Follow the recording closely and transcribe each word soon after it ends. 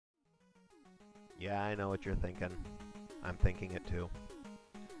Yeah, I know what you're thinking. I'm thinking it too.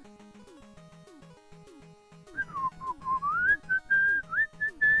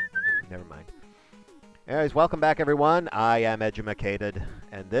 Never mind. Anyways, welcome back, everyone. I am Edumacated,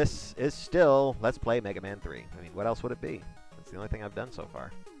 and this is still Let's Play Mega Man 3. I mean, what else would it be? That's the only thing I've done so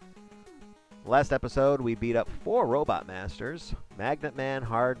far. Last episode, we beat up 4 Robot Masters, Magnet Man,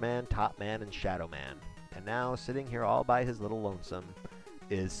 Hard Man, Top Man, and Shadow Man. And now, sitting here all by his little lonesome,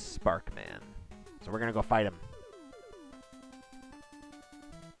 is Spark Man. So we're going to go fight him.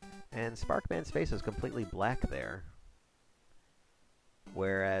 And Spark Man's face is completely black there.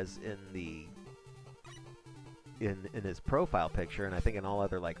 Whereas in the... In his profile picture, and I think in all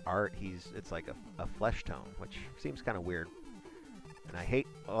other like art, it's like a flesh tone, which seems kind of weird. And I hate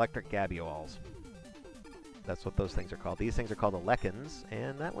electric Gabioals. That's what those things are called. These things are called Elekins,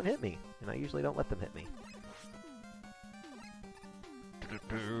 and that one hit me. And I usually don't let them hit me.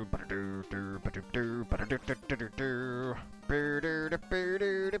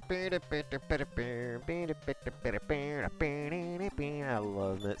 I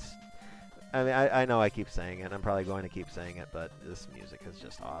love this. I mean, I know I keep saying it, and I'm probably going to keep saying it, but this music is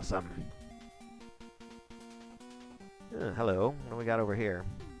just awesome. Hello. What do we got over here?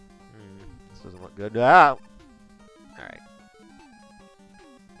 This doesn't look good. Ah! Alright.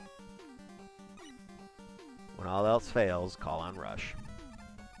 When all else fails, call on Rush.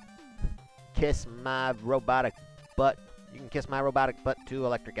 Kiss my robotic butt. You can kiss my robotic butt too,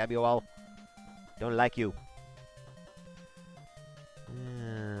 Electric Gabioal. Don't like you.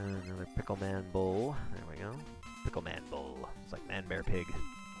 Another Pickle Man Bull. There we go. Pickle Man Bull. It's like Man Bear Pig.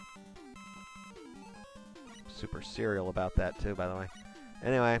 Super serial about that too, by the way.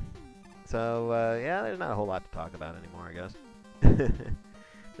 Anyway, so yeah, there's not a whole lot to talk about anymore, I guess.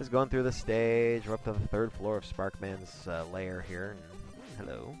 Just going through the stage. We're up to the 3rd floor of Sparkman's lair here. And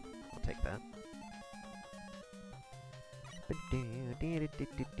hello, I'll take that.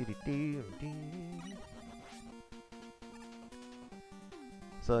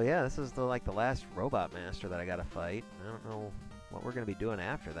 So yeah, this is the last Robot Master that I gotta fight. I don't know what we're gonna be doing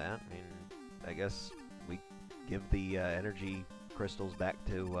after that. I mean, I guess we give the energy crystals back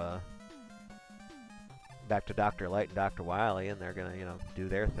to Dr. Light and Dr. Wily, and they're gonna, do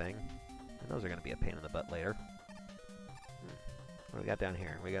their thing. And those are gonna be a pain in the butt later. What do we got down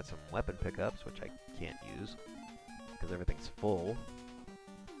here? We got some weapon pickups, which I can't use because everything's full.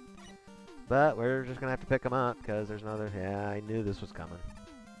 But we're just gonna have to pick them up because there's another. Yeah, I knew this was coming.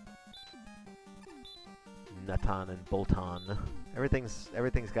 Natan and Bolton. Everything's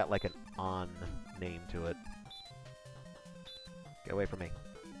got like an on name to it. Get away from me.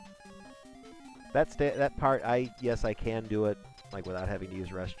 That part, yes, I can do it like without having to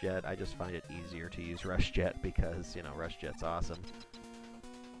use Rush Jet. I just find it easier to use Rush Jet because, Rush Jet's awesome.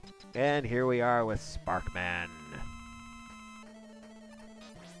 And here we are with Sparkman.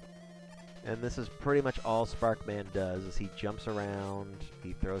 And this is pretty much all Sparkman does, is he jumps around,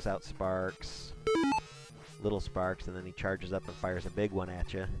 he throws out sparks, little sparks, and then he charges up and fires a big one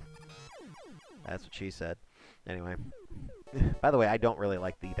at you. That's what she said. Anyway. By the way, I don't really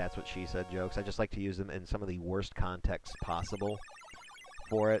like the That's What She Said jokes. I just like to use them in some of the worst contexts possible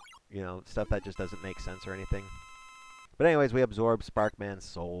for it. Stuff that just doesn't make sense or anything. But anyways, we absorb Sparkman's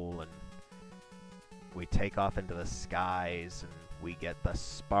soul, and we take off into the skies, and we get the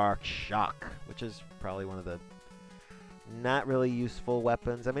Spark Shock, which is probably one of the not really useful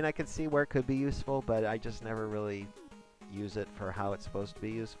weapons. I mean, I can see where it could be useful, but I just never really use it for how it's supposed to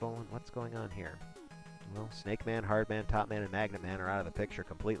be useful. And what's going on here? Well, Snake Man, Hard Man, Top Man, and Magnet Man are out of the picture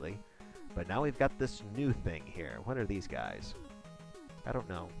completely. But now we've got this new thing here. What are these guys? I don't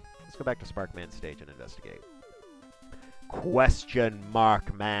know. Let's go back to Sparkman's stage and investigate. Question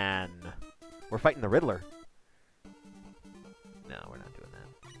mark man. We're fighting the Riddler. No, we're not doing that.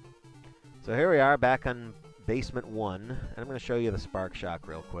 So here we are back on Basement 1. And I'm going to show you the Spark Shock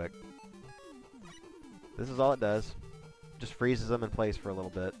real quick. This is all it does. Just freezes them in place for a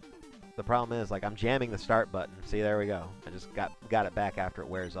little bit. The problem is, I'm jamming the start button. See, there we go. I just got it back after it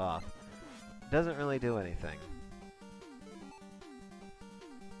wears off. Doesn't really do anything.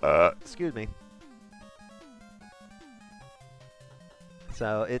 Excuse me.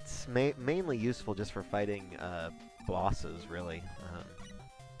 So it's mainly useful just for fighting bosses, really.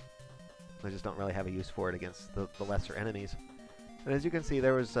 I just don't really have a use for it against the lesser enemies. And as you can see,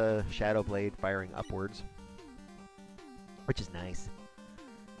 there was a Shadow Blade firing upwards, which is nice.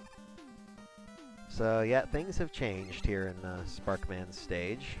 So yeah, things have changed here in Sparkman's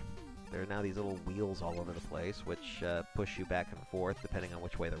stage. There are now these little wheels all over the place, which push you back and forth depending on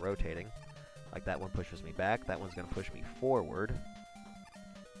which way they're rotating. Like that one pushes me back, that one's going to push me forward.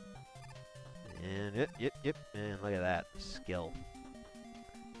 And yep. And look at that. Skill.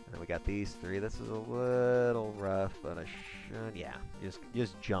 And then we got these three. This is a little rough, but I should... Yeah,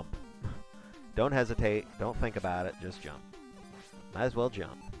 just jump. Don't hesitate. Don't think about it. Just jump. Might as well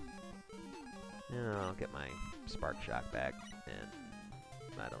jump. And I'll get my spark shock back. And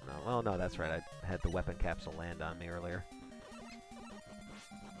I don't know. Oh, no, that's right. I had the weapon capsule land on me earlier.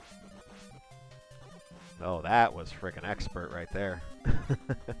 Oh, that was freaking expert right there.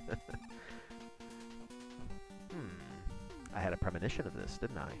 I had a premonition of this,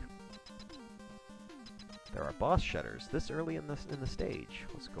 didn't I? There are boss shutters this early in the stage.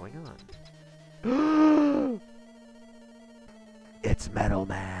 What's going on? It's Metal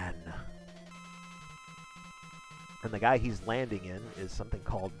Man. And the guy he's landing in is something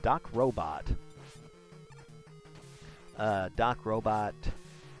called Doc Robot. Doc Robot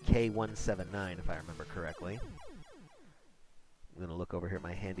K179, if I remember correctly. I'm going to look over here at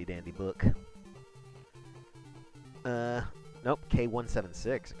my handy-dandy book. Nope,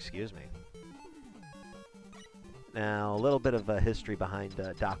 K176, excuse me. Now, a little bit of history behind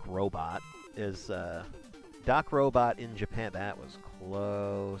Doc Robot is Doc Robot in Japan. That was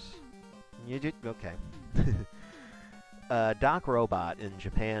close. Okay. Doc Robot in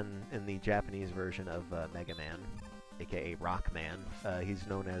Japan, in the Japanese version of Mega Man, aka Rockman, he's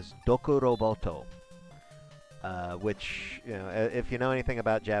known as Doku Roboto. Which, you know, if you know anything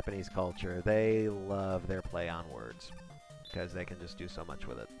about Japanese culture, they love their play on words, because they can just do so much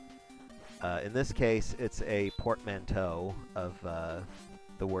with it. In this case, it's a portmanteau of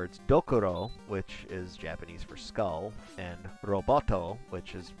the words dokuro, which is Japanese for skull, and roboto,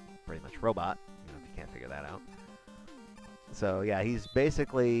 which is pretty much robot, you know, if you can't figure that out. So, yeah, he's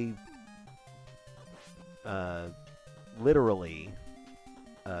basically literally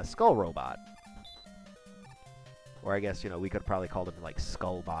a skull robot. Or I guess, you know, we could probably call him like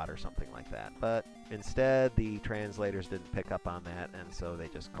Skullbot or something like that. But instead, the translators didn't pick up on that, and so they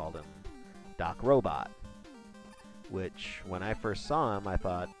just called him Doc Robot. Which, when I first saw him, I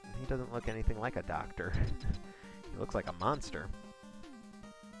thought, he doesn't look anything like a doctor. He looks like a monster.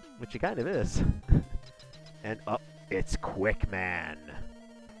 Which he kind of is. And, oh, it's Quick Man.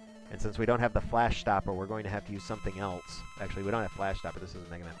 And since we don't have the Flash Stopper, we're going to have to use something else. Actually, we don't have Flash Stopper. This is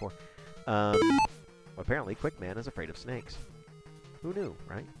Mega Man 4. Apparently, Quick Man is afraid of snakes. Who knew,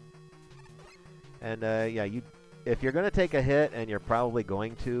 right? And, yeah, if you're going to take a hit, and you're probably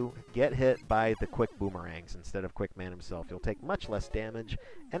going to, get hit by the Quick Boomerangs instead of Quick Man himself. You'll take much less damage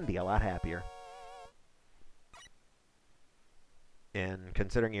and be a lot happier. And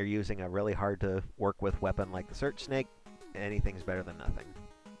considering you're using a really hard-to-work-with weapon like the Search Snake, anything's better than nothing.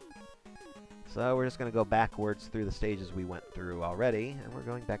 So we're just going to go backwards through the stages we went through already, and we're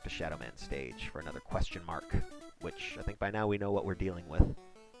going back to Shadow Man stage for another question mark, which I think by now we know what we're dealing with.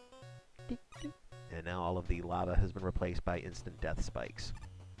 And now all of the lava has been replaced by instant death spikes.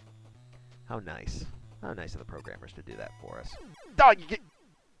 How nice. How nice of the programmers to do that for us. Oh, you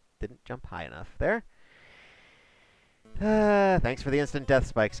didn't jump high enough there. Thanks for the instant death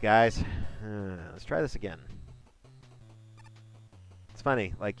spikes, guys. Let's try this again. It's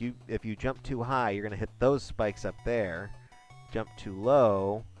funny, like if you jump too high, you're going to hit those spikes up there. Jump too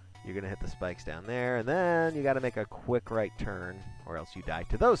low, you're going to hit the spikes down there, and then you got to make a quick right turn, or else you die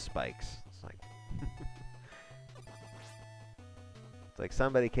to those spikes. It's like it's like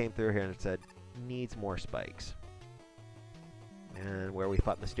somebody came through here and said, needs more spikes. And where we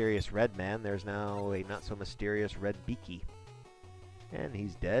fought Mysterious Red Man, there's now a not-so-mysterious Red Beaky. And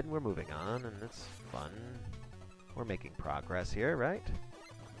he's dead, and we're moving on, and it's fun. We're making progress here, right?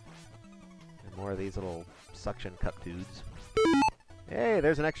 And more of these little suction cup dudes. Hey,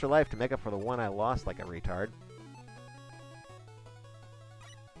 there's an extra life to make up for the one I lost like a retard.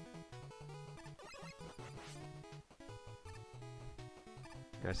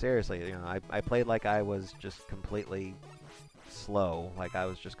 No, seriously, you know, I played like I was just completely slow, like I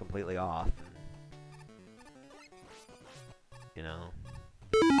was just completely off. You know?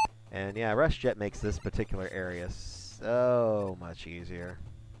 And yeah, Rush Jet makes this particular area so much easier.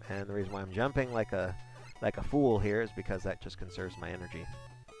 And the reason why I'm jumping like a fool here is because that just conserves my energy.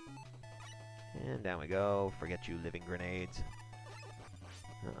 And down we go. Forget you, living grenades.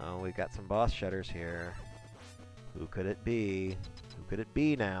 Uh-oh, we've got some boss shutters here. Who could it be? Who could it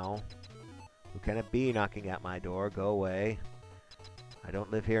be now? Who can it be knocking at my door? Go away. I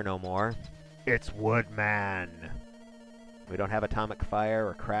don't live here no more. It's Woodman! We don't have atomic fire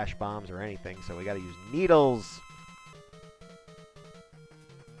or crash bombs or anything, so we gotta use needles!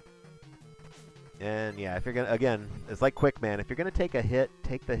 And yeah, if you're gonna, again, it's like Quick Man. If you're gonna take a hit,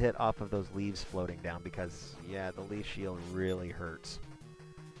 take the hit off of those leaves floating down, because, yeah, the leaf shield really hurts.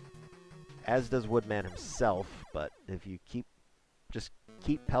 as does Woodman himself, but if you just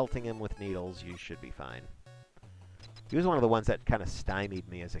keep pelting him with needles, you should be fine. He was one of the ones that kind of stymied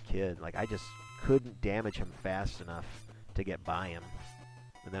me as a kid. Like, I just couldn't damage him fast enough to get by him.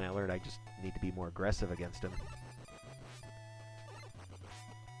 And then I learned I just need to be more aggressive against him.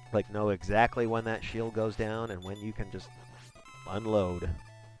 Like, know exactly when that shield goes down and when you can just unload.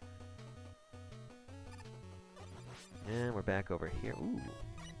 And we're back over here. Ooh,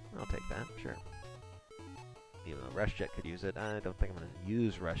 I'll take that, sure. Even though Rush Jet could use it, I don't think I'm going to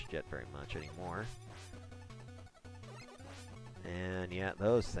use Rush Jet very much anymore. And yeah,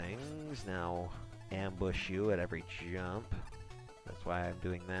 those things now ambush you at every jump. That's why I'm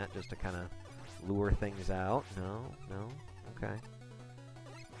doing that, just to kind of lure things out. No, okay.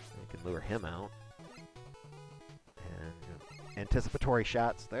 You can lure him out. And anticipatory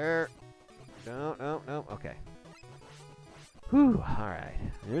shots there. No, okay. Whew, alright.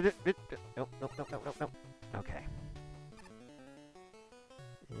 Nope. Okay.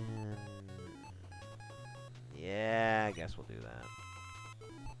 And yeah, I guess we'll do that.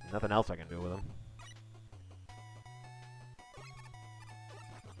 Nothing else I can do with him.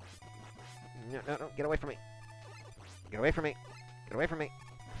 No, get away from me. Get away from me. Get away from me.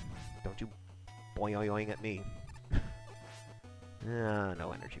 Don't you boing at me.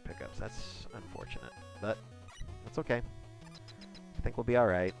 No energy pickups. That's unfortunate, but that's okay. I think we'll be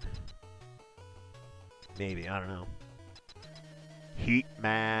alright. Maybe, I don't know.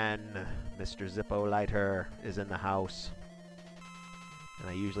 Heatman, Mr. Zippo Lighter is in the house. And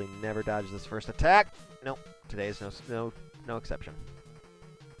I usually never dodge this first attack. Nope, today is no exception.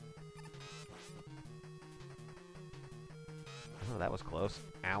 Oh, that was close.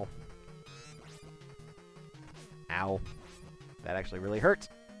 Ow. Ow. That actually really hurts.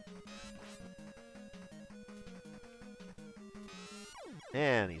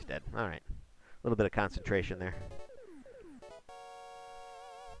 And he's dead. Alright. A little bit of concentration there.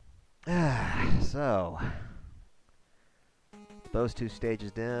 So, those two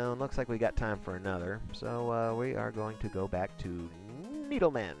stages down. Looks like we got time for another. So, we are going to go back to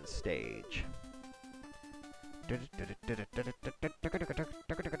Needleman's stage.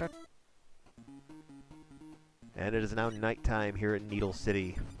 And it is now nighttime here in Needle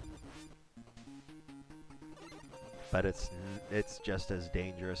City. But it's just as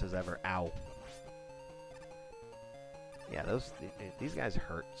dangerous as ever. Ow. Yeah, these guys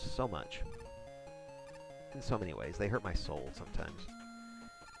hurt so much. In so many ways. They hurt my soul sometimes.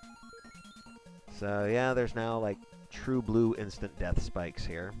 So yeah, there's now like true blue instant death spikes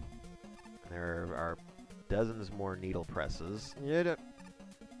here. There are dozens more needle presses.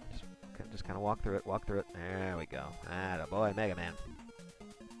 Just kind of walk through it, There we go. Attaboy, Mega Man.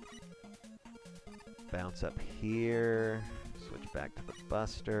 Bounce up here. Switch back to the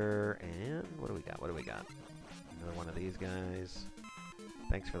Buster. And what do we got? Another one of these guys.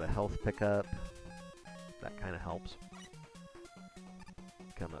 Thanks for the health pickup. That kind of helps.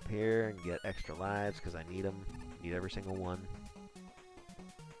 Come up here and get extra lives because I need them. Need every single one.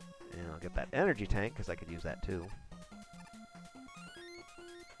 And I'll get that energy tank because I could use that too.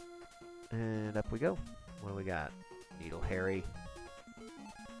 And up we go. What do we got? Needle Harry.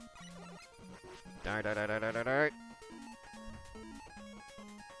 Dart.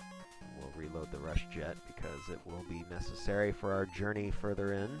 We'll reload the Rush Jet because it will be necessary for our journey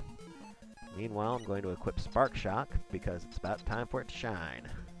further in. Meanwhile, I'm going to equip Spark Shock because it's about time for it to shine.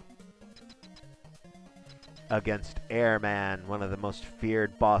 Against Airman, one of the most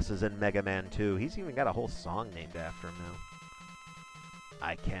feared bosses in Mega Man 2. He's even got a whole song named after him now.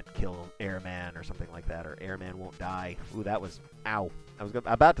 I can't kill Airman or something like that, or Airman won't die. Ooh, that was... Ow. I was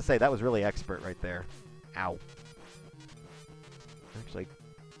about to say, that was really expert right there. Ow. Actually,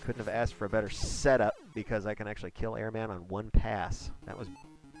 couldn't have asked for a better setup because I can actually kill Airman on one pass. That was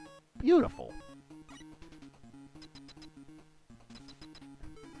beautiful.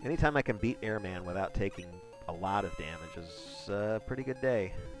 Anytime I can beat Airman without taking a lot of damage is a pretty good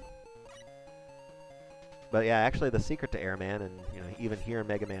day. But yeah, actually the secret to Airman, and you know, even here in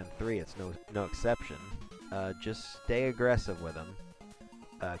Mega Man 3, it's no exception. Just stay aggressive with him.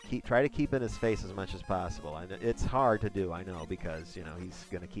 Try to keep in his face as much as possible. It's hard to do, I know, because you know he's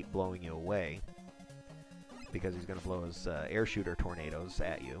going to keep blowing you away. Because he's going to blow his air shooter tornadoes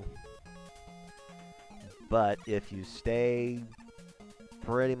at you. But if you stay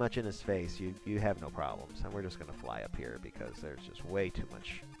pretty much in his face, you have no problems. And we're just going to fly up here because there's just way too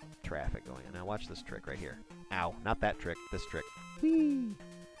much traffic going on. Now watch this trick right here. Ow, not that trick, this trick. Whee!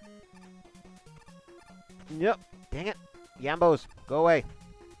 Yep, dang it. Yambos, go away.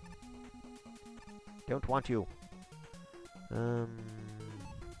 Don't want you.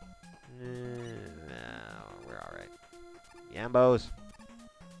 Yambos.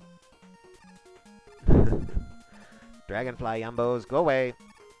 Dragonfly Yumbos, go away.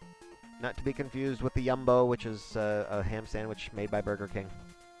 Not to be confused with the Yumbo, which is a ham sandwich made by Burger King.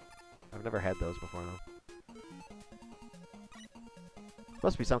 I've never had those before, though.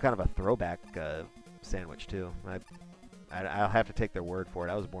 Supposed to be some kind of a throwback sandwich, too. I'll have to take their word for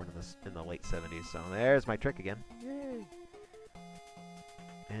it. I was born in the late 70s, so there's my trick again. Yay!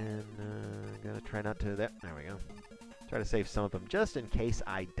 And I'm going to try not to... There we go. Try to save some of them just in case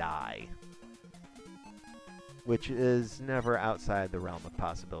I die. Which is never outside the realm of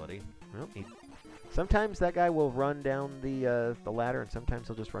possibility. Well, sometimes that guy will run down the ladder, and sometimes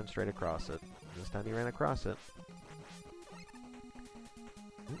he'll just run straight across it. This time he ran across it.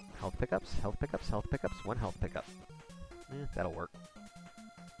 Health pickups, health pickups, health pickups. 1 health pickup. That'll work.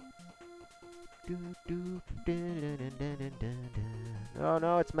 Oh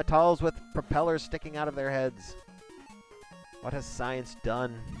no, it's Metals with propellers sticking out of their heads. What has science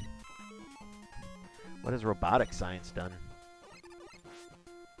done? What has robotic science done?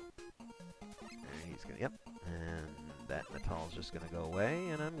 He's gonna, yep. And that Metal's just gonna go away,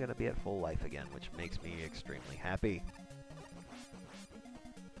 and I'm gonna be at full life again, which makes me extremely happy.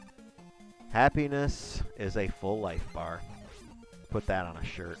 Happiness is a full life bar. Put that on a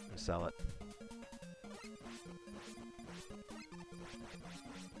shirt and sell it.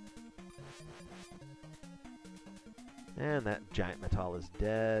 And that giant Metal is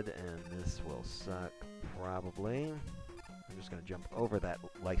dead, and this will suck, probably. I'm just going to jump over that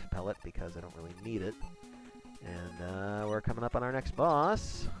life pellet because I don't really need it. And we're coming up on our next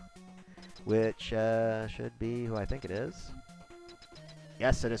boss, which should be who I think it is.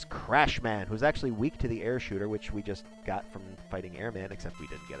 Yes, it is Crashman, who's actually weak to the air shooter, which we just got from fighting Airman, except we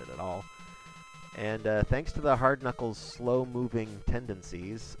didn't get it at all. And thanks to the Hard Knuckles' slow-moving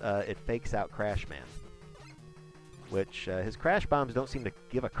tendencies, it fakes out Crashman. Which, his crash bombs don't seem to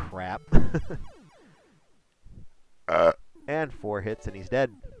give a crap. And 4 hits and he's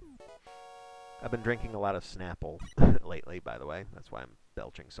dead. I've been drinking a lot of Snapple lately, by the way. That's why I'm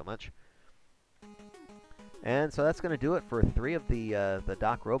belching so much. And so that's going to do it for 3 of the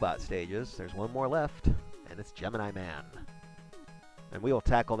Doc Robot stages. There's 1 more left, and it's Gemini Man. And we will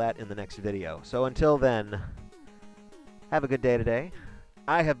tackle that in the next video. So until then, have a good day today.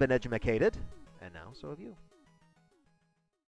 I have been edumacated, and now so have you.